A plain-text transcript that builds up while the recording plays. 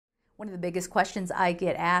One of the biggest questions I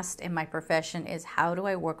get asked in my profession is, how do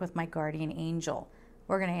I work with my guardian angel?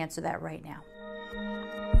 We're going to answer that right now.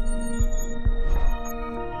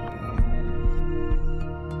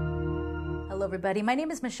 Hello everybody, my name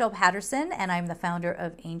is Michelle Patterson and I'm the founder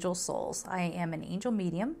of Angel Souls. I am an angel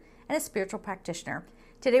medium and a spiritual practitioner.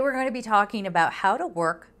 Today we're going to be talking about how to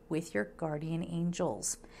work with your guardian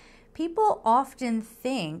angels. People often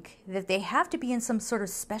think that they have to be in some sort of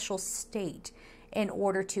special state in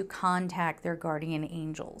order to contact their guardian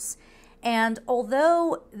angels. And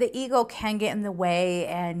although the ego can get in the way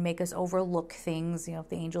and make us overlook things, if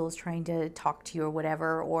the angel is trying to talk to you or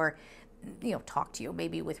whatever, or talk to you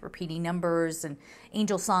maybe with repeating numbers and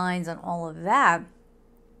angel signs and all of that,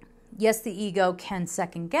 yes, the ego can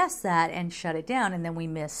second guess that and shut it down, and then we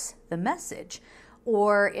miss the message.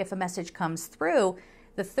 Or if a message comes through,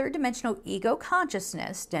 the third dimensional ego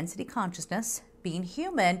consciousness, density consciousness, being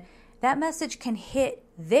human, that message can hit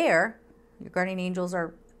there. Your guardian angels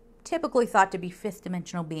are typically thought to be fifth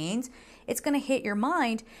dimensional beings. It's going to hit your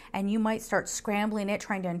mind and you might start scrambling it,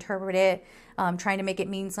 trying to interpret it, trying to make it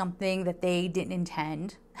mean something that they didn't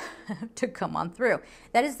intend to come on through.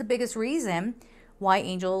 That is the biggest reason why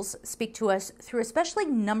angels speak to us through especially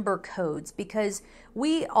number codes, because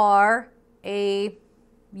we are a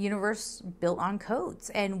universe built on codes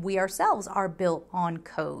and we ourselves are built on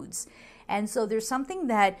codes. And so there's something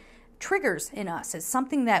that triggers in us. It's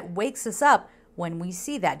something that wakes us up when we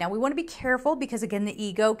see that. Now we want to be careful because again, the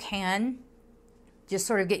ego can just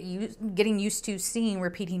sort of getting used to seeing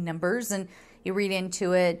repeating numbers, and you read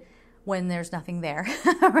into it when there's nothing there,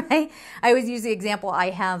 right? I always use the example, I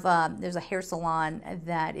have, there's a hair salon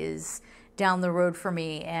that is down the road for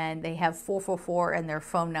me and they have 444 in their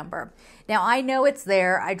phone number. Now I know it's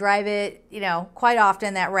there. I drive it, quite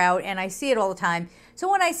often, that route, and I see it all the time. So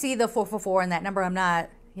when I see the 444 and that number, I'm not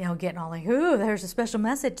getting all like, ooh, there's a special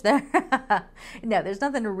message there. No, there's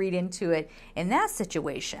nothing to read into it in that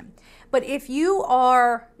situation. But if you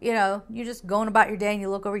are, you're just going about your day and you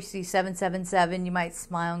look over, you see 777, you might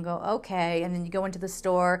smile and go, okay. And then you go into the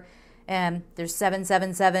store and there's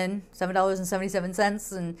 777,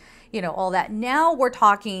 $7.77, and all that. Now we're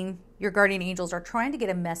talking, your guardian angels are trying to get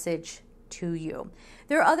a message to you.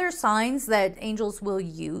 There are other signs that angels will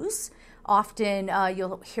use. Often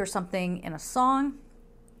you'll hear something in a song.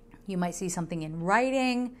 You might see something in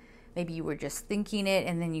writing. Maybe you were just thinking it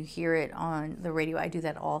and then you hear it on the radio. I do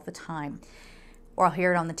that all the time. Or I'll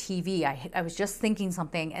hear it on the TV. I was just thinking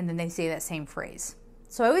something and then they say that same phrase.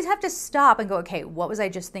 So I always have to stop and go, okay, what was I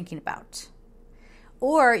just thinking about?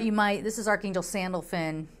 Or you might, this is Archangel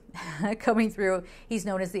Sandalphon coming through. He's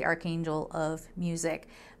known as the Archangel of Music.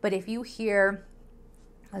 But if you hear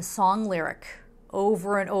a song lyric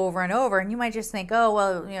over and over and over, and you might just think, oh,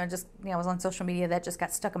 well, I was on social media, that just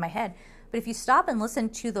got stuck in my head. But if you stop and listen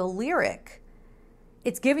to the lyric,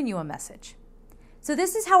 it's giving you a message. So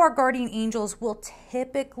this is how our guardian angels will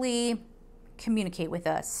typically communicate with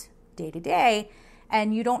us day to day.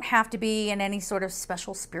 And you don't have to be in any sort of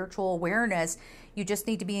special spiritual awareness. You just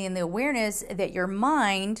need to be in the awareness that your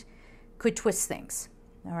mind could twist things.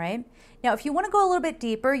 All right. Now, if you want to go a little bit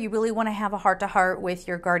deeper, you really want to have a heart-to-heart with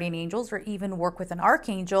your guardian angels or even work with an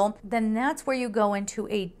archangel, then that's where you go into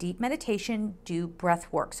a deep meditation, do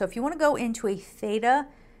breath work. So if you want to go into a theta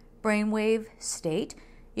brainwave state,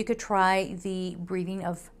 you could try the breathing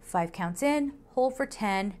of 5 counts in, hold for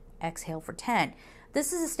 10, exhale for 10.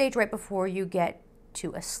 This is a stage right before you get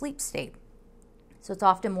to a sleep state. So it's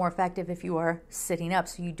often more effective if you are sitting up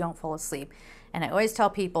so you don't fall asleep. And I always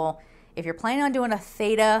tell people, if you're planning on doing a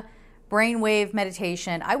theta brainwave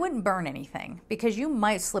meditation, I wouldn't burn anything because you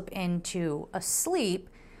might slip into a sleep.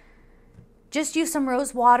 Just use some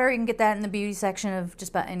rose water. You can get that in the beauty section of just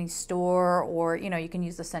about any store, or you can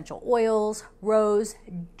use essential oils, rose,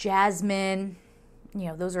 jasmine.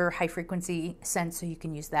 Those are high frequency scents, so you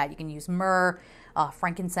can use that. You can use myrrh,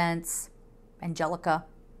 frankincense, angelica.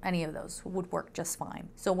 Any of those would work just fine.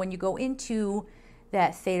 So when you go into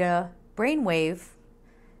that theta brainwave,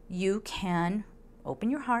 you can open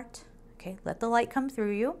your heart, okay, let the light come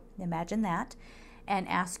through you, imagine that, and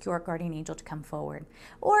ask your guardian angel to come forward.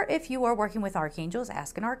 Or if you are working with archangels,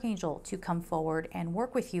 ask an archangel to come forward and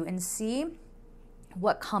work with you and see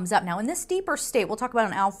what comes up. Now in this deeper state, we'll talk about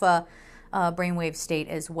an alpha brainwave state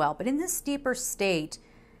as well, but in this deeper state,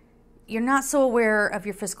 you're not so aware of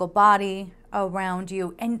your physical body around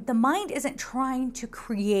you, and the mind isn't trying to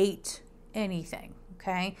create anything.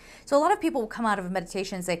 Okay, so a lot of people will come out of a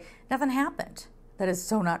meditation and say, nothing happened. That is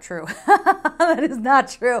so not true. That is not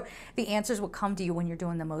true. The answers will come to you when you're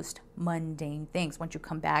doing the most mundane things, once you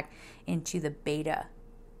come back into the beta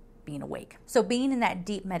being awake. So being in that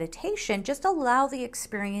deep meditation, just allow the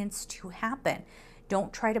experience to happen.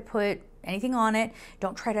 Don't try to put anything on it.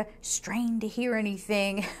 Don't try to strain to hear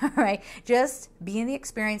anything, all right? Just be in the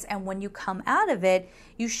experience, and when you come out of it,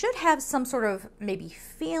 you should have some sort of maybe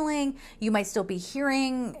feeling. You might still be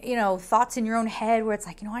hearing, thoughts in your own head where it's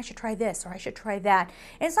like, I should try this or I should try that.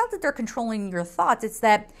 And it's not that they're controlling your thoughts. It's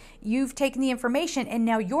that you've taken the information and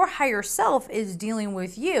now your higher self is dealing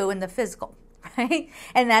with you in the physical, right?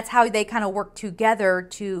 And that's how they kind of work together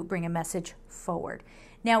to bring a message forward.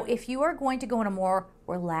 Now, if you are going to go in a more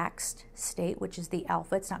relaxed state, which is the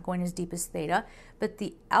alpha, it's not going as deep as theta, but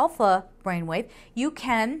the alpha brainwave, you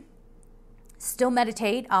can still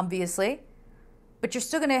meditate, obviously, but you're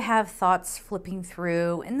still going to have thoughts flipping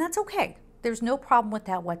through, and that's okay. There's no problem with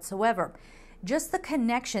that whatsoever. Just the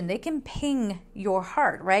connection, they can ping your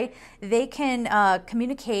heart, right? They can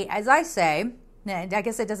communicate, as I say. I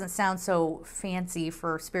guess it doesn't sound so fancy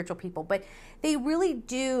for spiritual people, but they really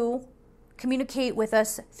do communicate with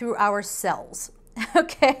us through our cells,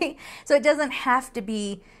 okay? So it doesn't have to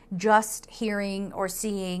be just hearing or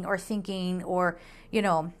seeing or thinking or,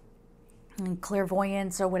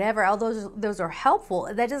 clairvoyance or whatever. All those are helpful.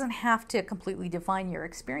 That doesn't have to completely define your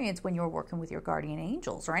experience when you're working with your guardian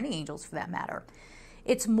angels or any angels for that matter.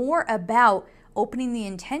 It's more about opening the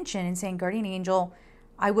intention and saying, guardian angel,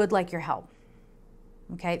 I would like your help.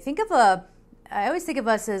 Okay, I always think of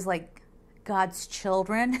us as like God's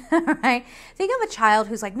children, right? Think of a child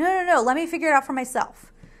who's like, no, let me figure it out for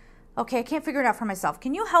myself. Okay, I can't figure it out for myself.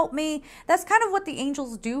 Can you help me? That's kind of what the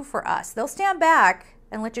angels do for us. They'll stand back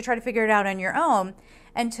and let you try to figure it out on your own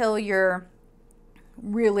until you're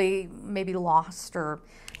really maybe lost or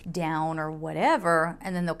down or whatever,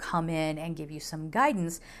 and then they'll come in and give you some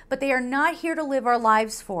guidance. But they are not here to live our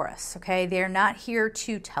lives for us, okay? They are not here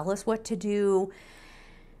to tell us what to do.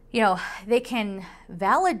 They can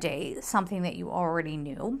validate something that you already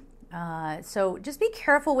knew. So just be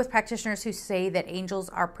careful with practitioners who say that angels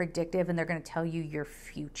are predictive and they're going to tell you your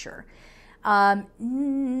future. No,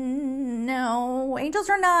 angels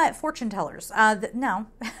are not fortune tellers. No,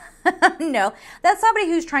 no, that's somebody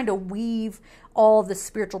who's trying to weave all the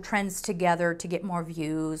spiritual trends together to get more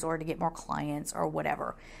views or to get more clients or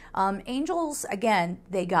whatever. Angels, again,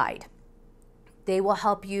 they guide. They will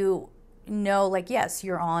help you know, like, yes,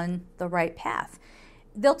 you're on the right path.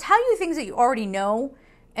 They'll tell you things that you already know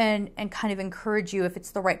and kind of encourage you if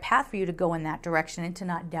it's the right path for you to go in that direction and to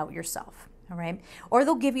not doubt yourself, all right? Or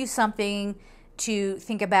they'll give you something to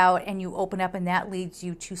think about and you open up and that leads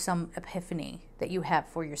you to some epiphany that you have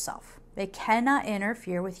for yourself. They cannot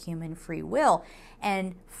interfere with human free will.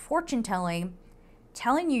 And fortune telling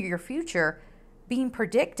you your future, being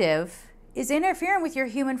predictive, is interfering with your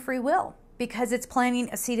human free will, because it's planting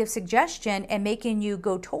a seed of suggestion and making you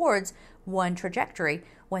go towards one trajectory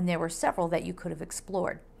when there were several that you could have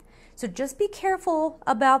explored. So just be careful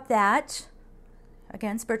about that.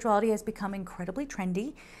 Again, spirituality has become incredibly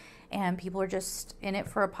trendy, and people are just in it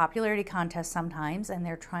for a popularity contest sometimes, and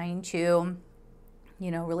they're trying to,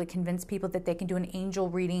 really convince people that they can do an angel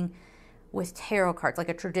reading with tarot cards, like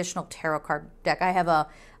a traditional tarot card deck. I have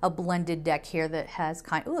a blended deck here that has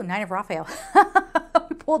Nine of Raphael.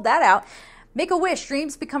 We pulled that out. Make a wish,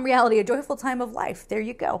 dreams become reality, a joyful time of life. There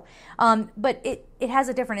you go. But it has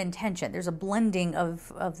a different intention. There's a blending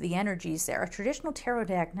of the energies there. A traditional tarot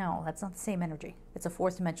deck, no, that's not the same energy. It's a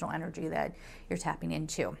fourth dimensional energy that you're tapping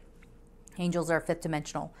into. Angels are fifth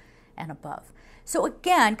dimensional and above. So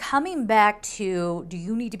again, coming back to, do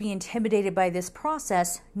you need to be intimidated by this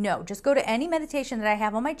process? No, just go to any meditation that I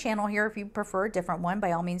have on my channel here. If you prefer a different one,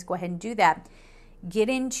 by all means, go ahead and do that. Get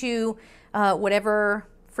into whatever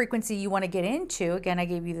frequency you want to get into. Again, I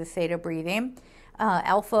gave you the theta breathing.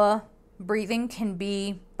 Alpha breathing can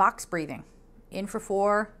be box breathing. In for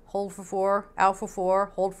 4, hold for 4, out for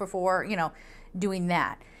 4, hold for 4, doing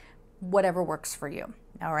that. Whatever works for you.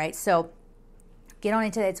 All right, so get on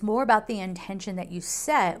into that. It's more about the intention that you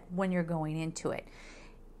set when you're going into it.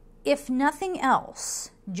 If nothing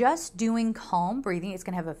else, just doing calm breathing is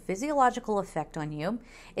going to have a physiological effect on you.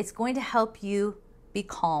 It's going to help you be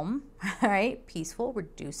calm, all right, peaceful,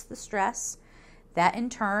 reduce the stress. That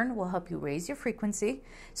in turn will help you raise your frequency.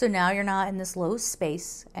 So now you're not in this low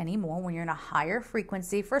space anymore. When you're in a higher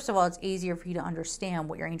frequency, first of all, it's easier for you to understand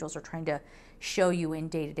what your angels are trying to show you in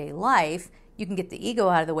day-to-day life. You can get the ego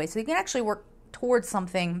out of the way so you can actually work towards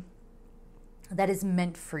something that is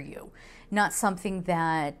meant for you, not something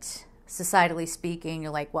that, societally speaking,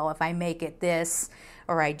 you're like, well, if I make it this,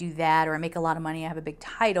 or I do that, or I make a lot of money, I have a big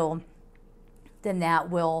title, then that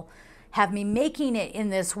will, have me making it in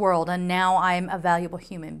this world, and now I'm a valuable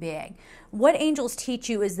human being. What angels teach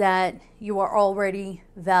you is that you are already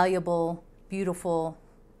valuable, beautiful,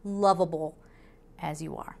 lovable as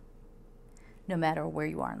you are, no matter where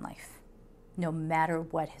you are in life, no matter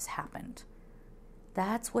what has happened.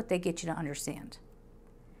 That's what they get you to understand.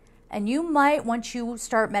 And you might, once you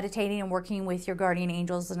start meditating and working with your guardian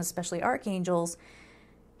angels, and especially archangels,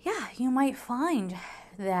 yeah, you might find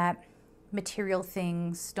that material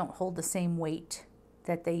things don't hold the same weight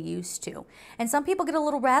that they used to. And some people get a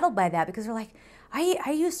little rattled by that because they're like,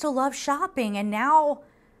 I used to love shopping and now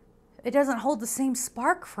it doesn't hold the same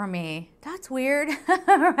spark for me. That's weird,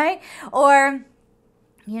 right? Or,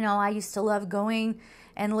 I used to love going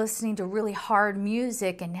and listening to really hard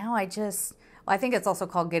music, and now I think it's also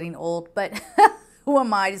called getting old, but who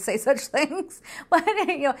am I to say such things? But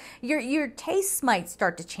your tastes might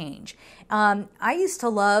start to change. I used to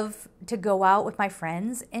love to go out with my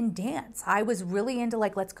friends and dance. I was really into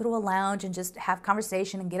let's go to a lounge and just have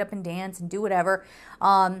conversation and get up and dance and do whatever.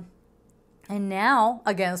 And now,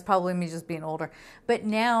 again, it's probably me just being older, but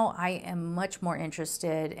now I am much more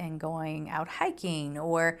interested in going out hiking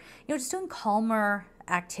or, just doing calmer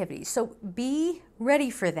activities. So be ready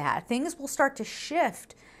for that. Things will start to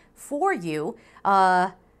shift for you.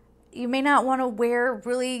 You may not want to wear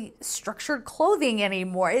really structured clothing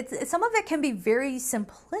anymore. Some of it can be very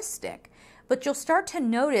simplistic, but you'll start to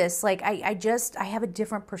notice I have a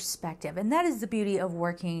different perspective. And that is the beauty of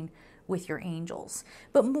working with your angels.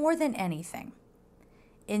 But more than anything,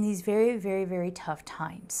 in these very, very, very tough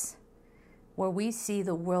times where we see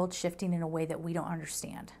the world shifting in a way that we don't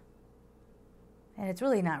understand, and it's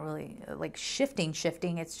really not really shifting,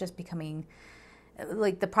 it's just becoming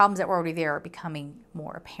the problems that were already there are becoming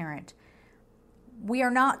more apparent. We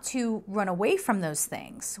are not to run away from those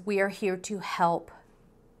things. We are here to help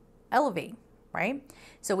elevate, right?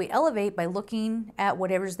 So we elevate by looking at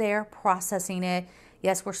whatever's there, processing it.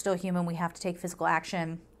 Yes, we're still human. We have to take physical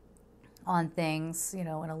action on things, in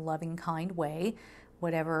a loving, kind way,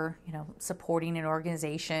 whatever, supporting an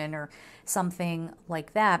organization or something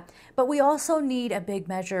like that. But we also need a big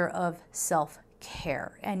measure of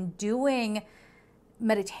self-care, and doing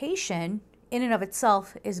meditation in and of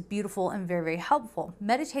itself is beautiful and very, very helpful.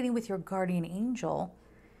 Meditating with your guardian angel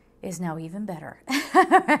is now even better,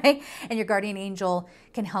 right? And your guardian angel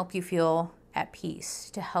can help you feel at peace,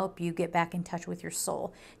 to help you get back in touch with your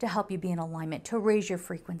soul, to help you be in alignment, to raise your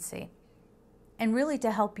frequency, and really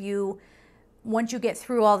to help you, once you get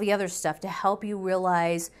through all the other stuff, to help you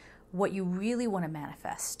realize what you really want to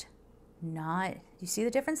manifest. You see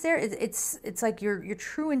the difference there? It's like your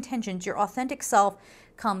true intentions, your authentic self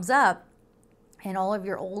comes up, and all of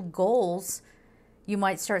your old goals, you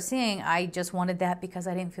might start seeing, I just wanted that because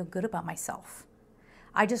I didn't feel good about myself.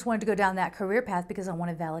 I just wanted to go down that career path because I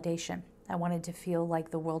wanted validation. I wanted to feel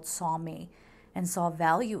like the world saw me and saw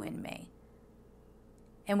value in me.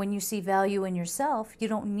 And when you see value in yourself, you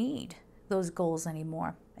don't need those goals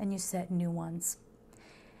anymore, and you set new ones.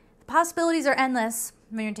 The possibilities are endless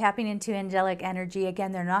when you're tapping into angelic energy.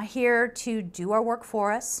 Again, they're not here to do our work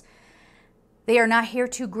for us. They are not here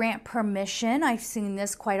to grant permission. I've seen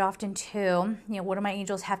this quite often too. What do my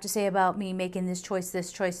angels have to say about me making this choice,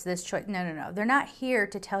 this choice, this choice? No. They're not here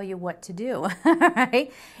to tell you what to do,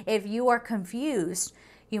 right? If you are confused,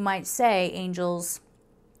 you might say, angels,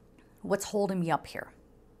 what's holding me up here?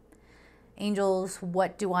 Angels,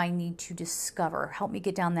 what do I need to discover? Help me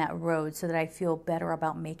get down that road so that I feel better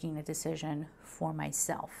about making a decision for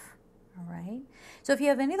myself. All right. So if you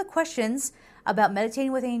have any other questions about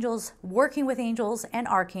meditating with angels, working with angels and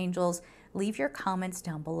archangels, leave your comments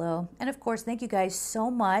down below. And of course, thank you guys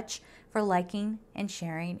so much for liking and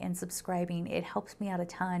sharing and subscribing. It helps me out a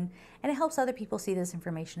ton, and it helps other people see this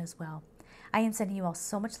information as well. I am sending you all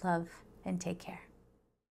so much love, and take care.